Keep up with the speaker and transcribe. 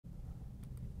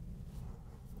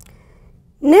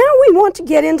Now we want to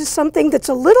get into something that's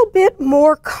a little bit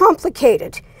more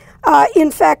complicated. In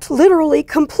fact, literally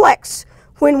complex.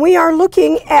 When we are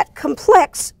looking at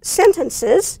complex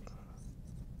sentences,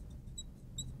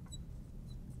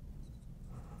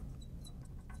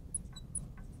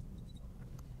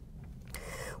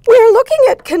 we're looking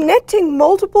at connecting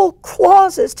multiple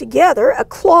clauses together, a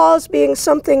clause being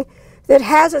something that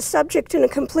has a subject and a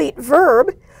complete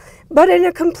verb, but in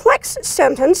a complex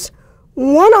sentence,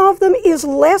 one of them is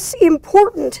less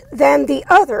important than the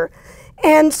other,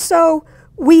 and so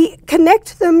we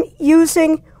connect them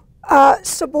using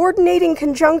subordinating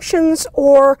conjunctions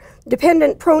or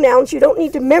dependent pronouns. You don't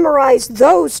need to memorize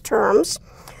those terms,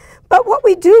 but what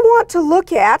we do want to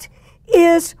look at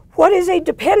is what is a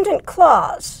dependent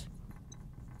clause.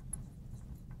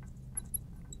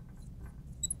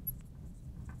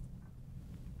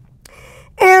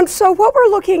 And so what we're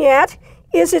looking at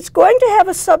is it's going to have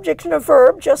a subject and a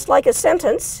verb, just like a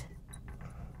sentence.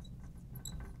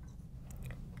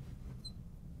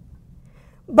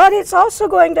 But it's also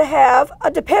going to have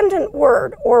a dependent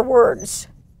word or words.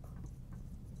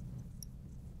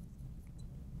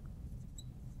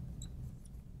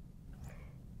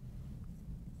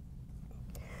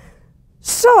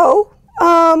 So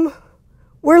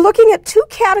we're looking at two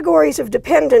categories of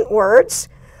dependent words.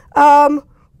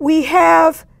 We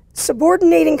have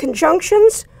subordinating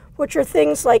conjunctions, which are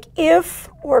things like if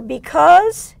or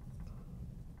because,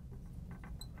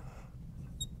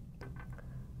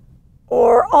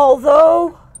 or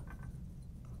although,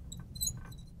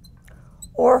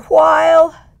 or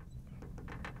while,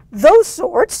 those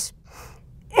sorts.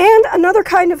 And another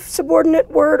kind of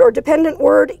subordinate word or dependent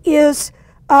word is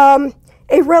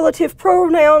a relative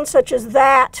pronoun such as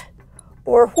that,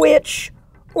 or which,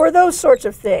 or those sorts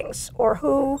of things, or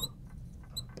who.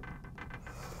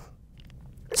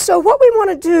 So what we want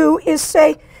to do is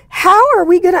say, how are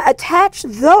we going to attach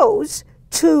those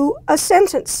to a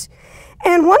sentence?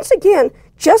 And once again,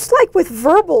 just like with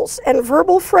verbals and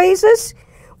verbal phrases,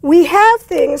 we have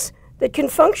things that can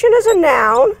function as a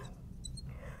noun,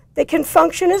 that can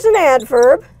function as an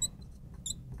adverb,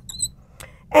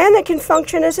 and that can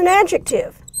function as an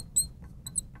adjective.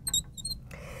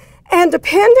 And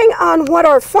depending on what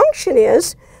our function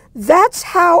is, that's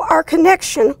how our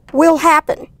connection will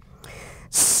happen.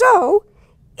 So,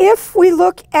 if we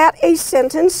look at a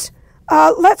sentence,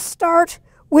 let's start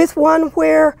with one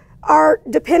where our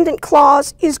dependent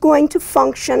clause is going to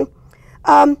function.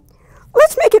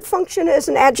 Let's make it function as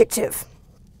an adjective.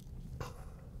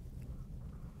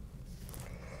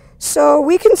 So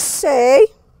we can say,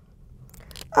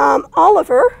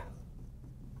 Oliver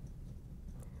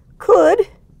could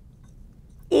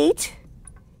eat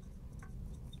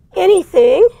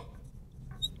anything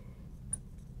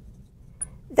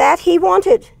that he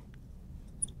wanted.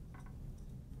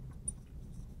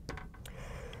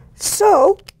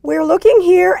 So we're looking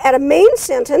here at a main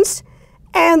sentence,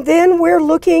 and then we're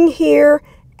looking here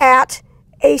at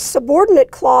a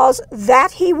subordinate clause,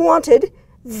 that he wanted.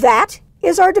 That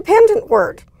is our dependent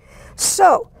word.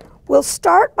 So we'll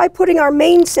start by putting our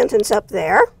main sentence up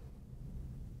there.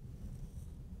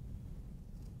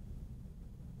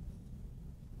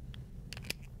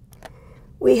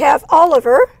 We have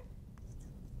Oliver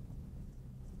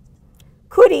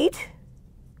could eat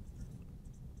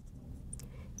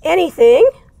anything.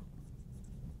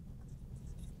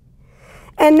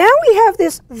 And now we have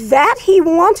this that he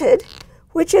wanted,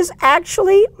 which is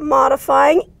actually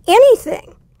modifying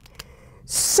anything.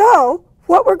 So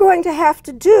what we're going to have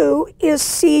to do is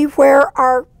see where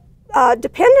our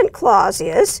dependent clause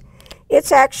is.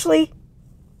 It's actually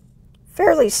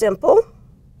fairly simple.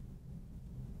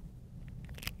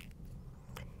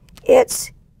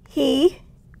 It's he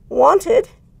wanted.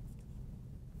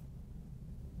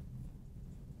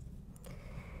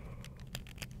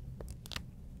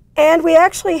 And we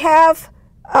actually have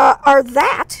our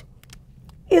that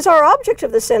is our object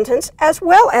of the sentence, as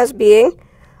well as being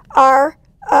our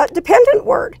dependent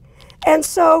word. And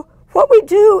so what we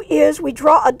do is we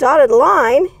draw a dotted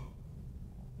line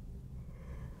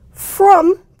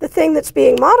from the thing that's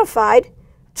being modified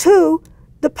to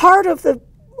the part of the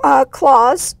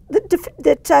clause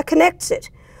that connects it.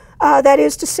 That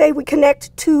is to say, we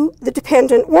connect to the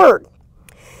dependent word.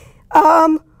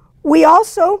 We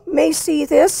also may see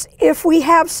this if we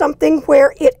have something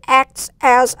where it acts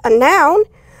as a noun.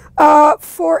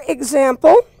 For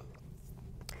example,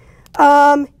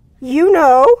 you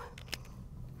know,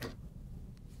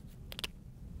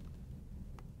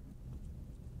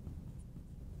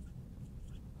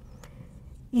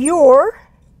 you're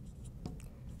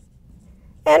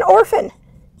an orphan.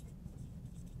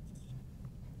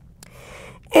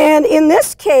 And in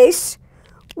this case,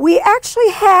 we actually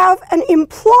have an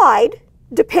implied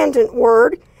dependent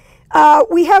word.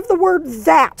 We have the word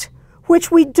that,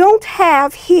 which we don't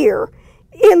have here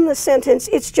in the sentence.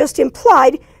 It's just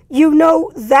implied. You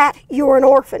know that you're an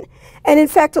orphan. And in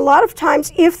fact, a lot of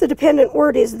times, if the dependent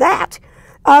word is that,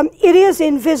 it is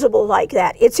invisible like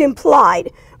that. It's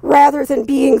implied rather than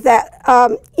being that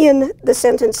in the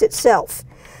sentence itself.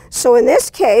 So in this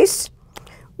case,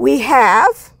 we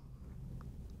have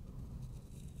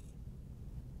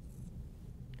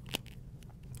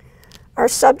our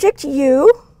subject,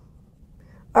 you,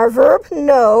 our verb,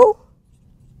 know,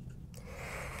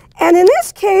 and in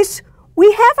this case,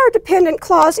 we have our dependent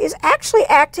clause is actually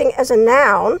acting as a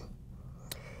noun.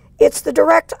 It's the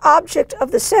direct object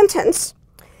of the sentence.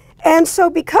 And so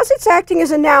because it's acting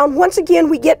as a noun, once again,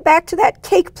 we get back to that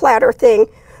cake platter thing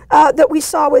that we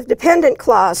saw with dependent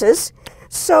clauses.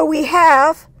 So we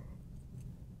have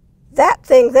that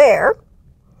thing there.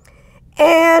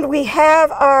 And we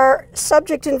have our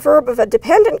subject and verb of a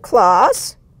dependent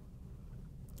clause,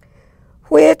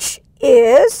 which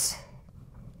is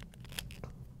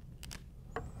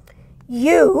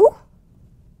you.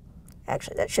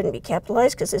 Actually, that shouldn't be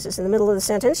capitalized because this is in the middle of the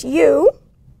sentence. You.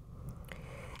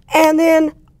 And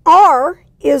then are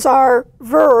is our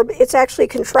verb. It's actually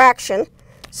contraction.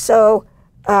 So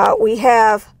we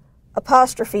have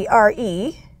apostrophe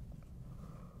re.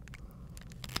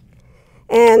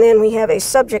 And then we have a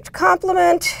subject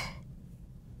complement.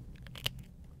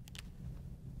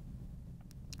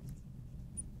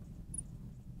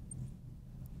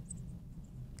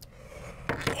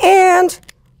 And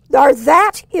our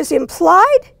that is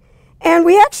implied. And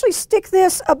we actually stick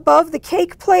this above the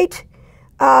cake plate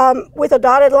with a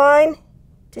dotted line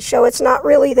to show it's not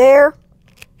really there.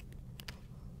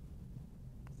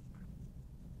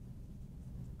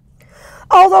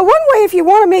 Although one way, if you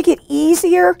want to make it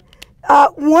easier,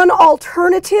 one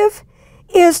alternative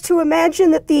is to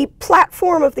imagine that the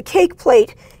platform of the cake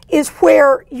plate is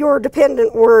where your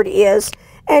dependent word is.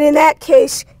 And in that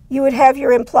case, you would have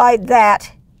your implied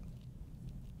that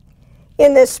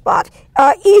in this spot.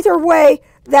 Either way,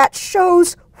 that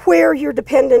shows where your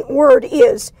dependent word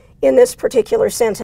is in this particular sentence.